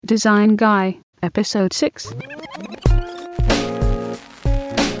Design Guy, Episode 6.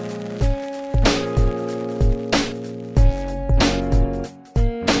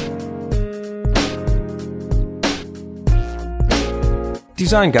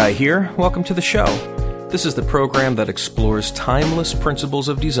 Design Guy here. Welcome to the show. This is the program that explores timeless principles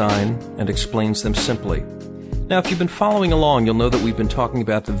of design and explains them simply. Now, if you've been following along, you'll know that we've been talking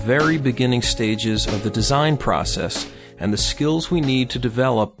about the very beginning stages of the design process and the skills we need to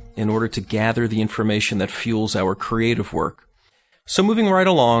develop in order to gather the information that fuels our creative work. So moving right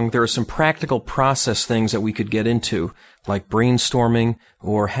along, there are some practical process things that we could get into, like brainstorming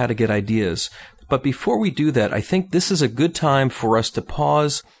or how to get ideas. But before we do that, I think this is a good time for us to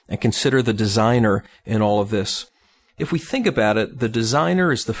pause and consider the designer in all of this. If we think about it, the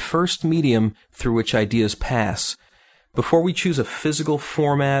designer is the first medium through which ideas pass. Before we choose a physical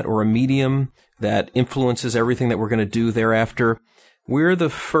format or a medium that influences everything that we're going to do thereafter, we're the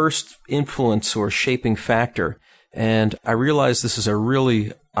first influence or shaping factor. And I realize this is a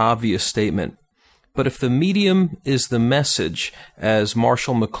really obvious statement. But if the medium is the message, as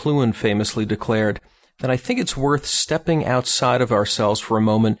Marshall McLuhan famously declared, then I think it's worth stepping outside of ourselves for a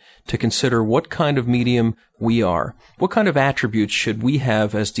moment to consider what kind of medium we are. What kind of attributes should we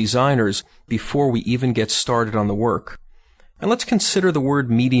have as designers before we even get started on the work? And let's consider the word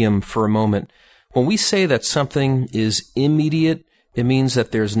medium for a moment. When we say that something is immediate, it means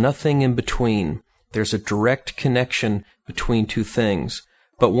that there's nothing in between. There's a direct connection between two things.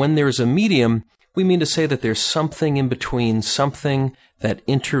 But when there's a medium, we mean to say that there's something in between, something that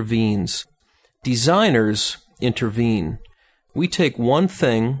intervenes. Designers intervene. We take one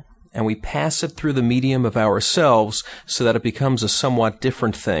thing and we pass it through the medium of ourselves so that it becomes a somewhat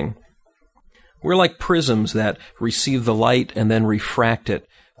different thing. We're like prisms that receive the light and then refract it.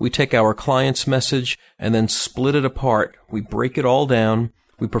 We take our client's message and then split it apart. We break it all down.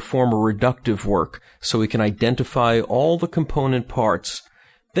 We perform a reductive work so we can identify all the component parts.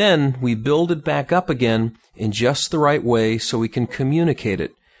 Then we build it back up again in just the right way so we can communicate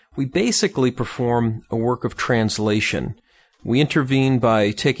it. We basically perform a work of translation. We intervene by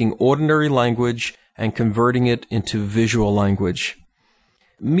taking ordinary language and converting it into visual language.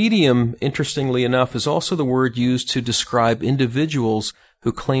 Medium, interestingly enough, is also the word used to describe individuals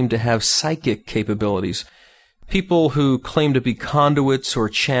who claim to have psychic capabilities, people who claim to be conduits or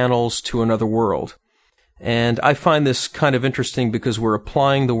channels to another world. And I find this kind of interesting because we're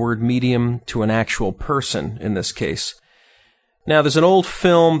applying the word medium to an actual person in this case. Now, there's an old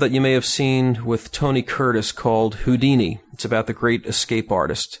film that you may have seen with Tony Curtis called Houdini. It's about the great escape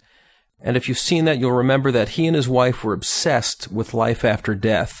artist. And if you've seen that, you'll remember that he and his wife were obsessed with life after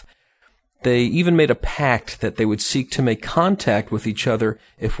death. They even made a pact that they would seek to make contact with each other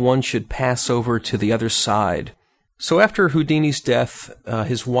if one should pass over to the other side. So after Houdini's death,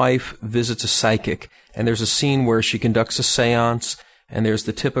 his wife visits a psychic, and there's a scene where she conducts a seance, and there's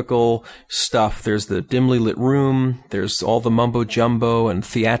the typical stuff. There's the dimly lit room, there's all the mumbo-jumbo and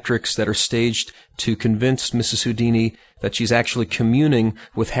theatrics that are staged to convince Mrs. Houdini that she's actually communing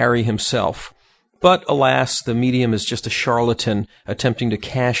with Harry himself. But alas, the medium is just a charlatan attempting to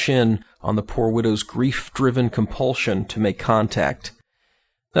cash in on the poor widow's grief-driven compulsion to make contact.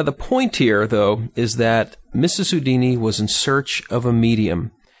 Now the point here, though, is that Mrs. Houdini was in search of a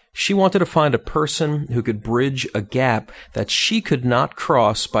medium. She wanted to find a person who could bridge a gap that she could not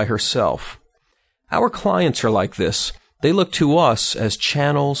cross by herself. Our clients are like this. They look to us as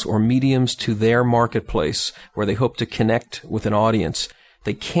channels or mediums to their marketplace, where they hope to connect with an audience.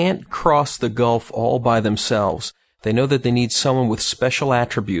 They can't cross the gulf all by themselves. They know that they need someone with special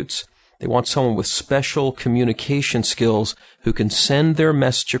attributes. They want someone with special communication skills who can send their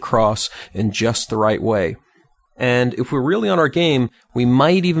message across in just the right way. And if we're really on our game, we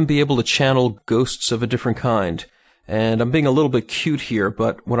might even be able to channel ghosts of a different kind. And I'm being a little bit cute here,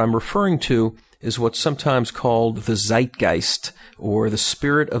 but what I'm referring to is what's sometimes called the zeitgeist, or the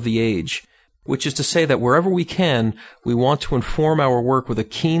spirit of the age, which is to say that wherever we can, we want to inform our work with a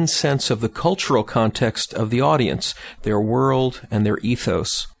keen sense of the cultural context of the audience, their world, and their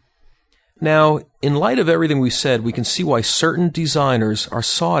ethos. Now, in light of everything we've said, we can see why certain designers are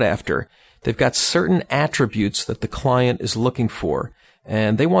sought after. They've got certain attributes that the client is looking for,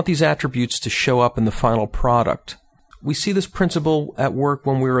 and they want these attributes to show up in the final product. We see this principle at work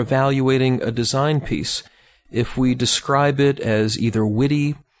when we're evaluating a design piece. If we describe it as either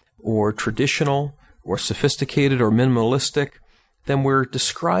witty or traditional or sophisticated or minimalistic, then we're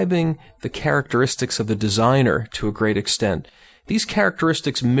describing the characteristics of the designer to a great extent. These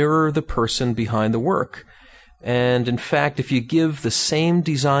characteristics mirror the person behind the work. And in fact, if you give the same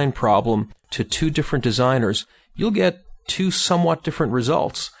design problem to two different designers, you'll get two somewhat different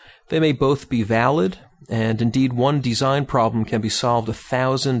results. They may both be valid, and indeed one design problem can be solved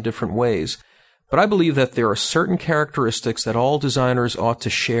 1,000 different ways. But I believe that there are certain characteristics that all designers ought to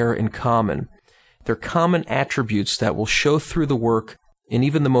share in common. They're common attributes that will show through the work in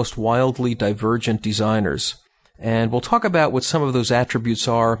even the most wildly divergent designers. And we'll talk about what some of those attributes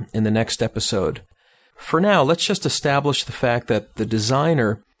are in the next episode. For now, let's just establish the fact that the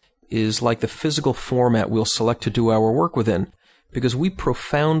designer is like the physical format we'll select to do our work within, because we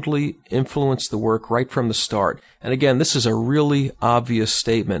profoundly influence the work right from the start. And again, this is a really obvious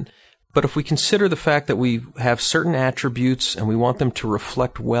statement. But if we consider the fact that we have certain attributes and we want them to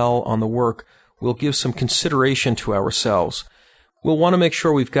reflect well on the work, we'll give some consideration to ourselves. We'll want to make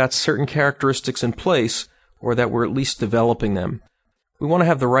sure we've got certain characteristics in place, or that we're at least developing them. We want to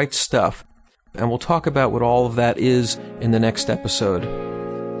have the right stuff, and we'll talk about what all of that is in the next episode.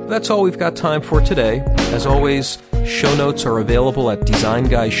 That's all we've got time for today. As always, show notes are available at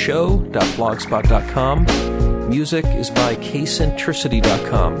designguysshow.blogspot.com. Music is by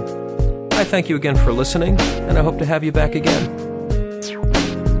kcentricity.com. I thank you again for listening, and I hope to have you back again.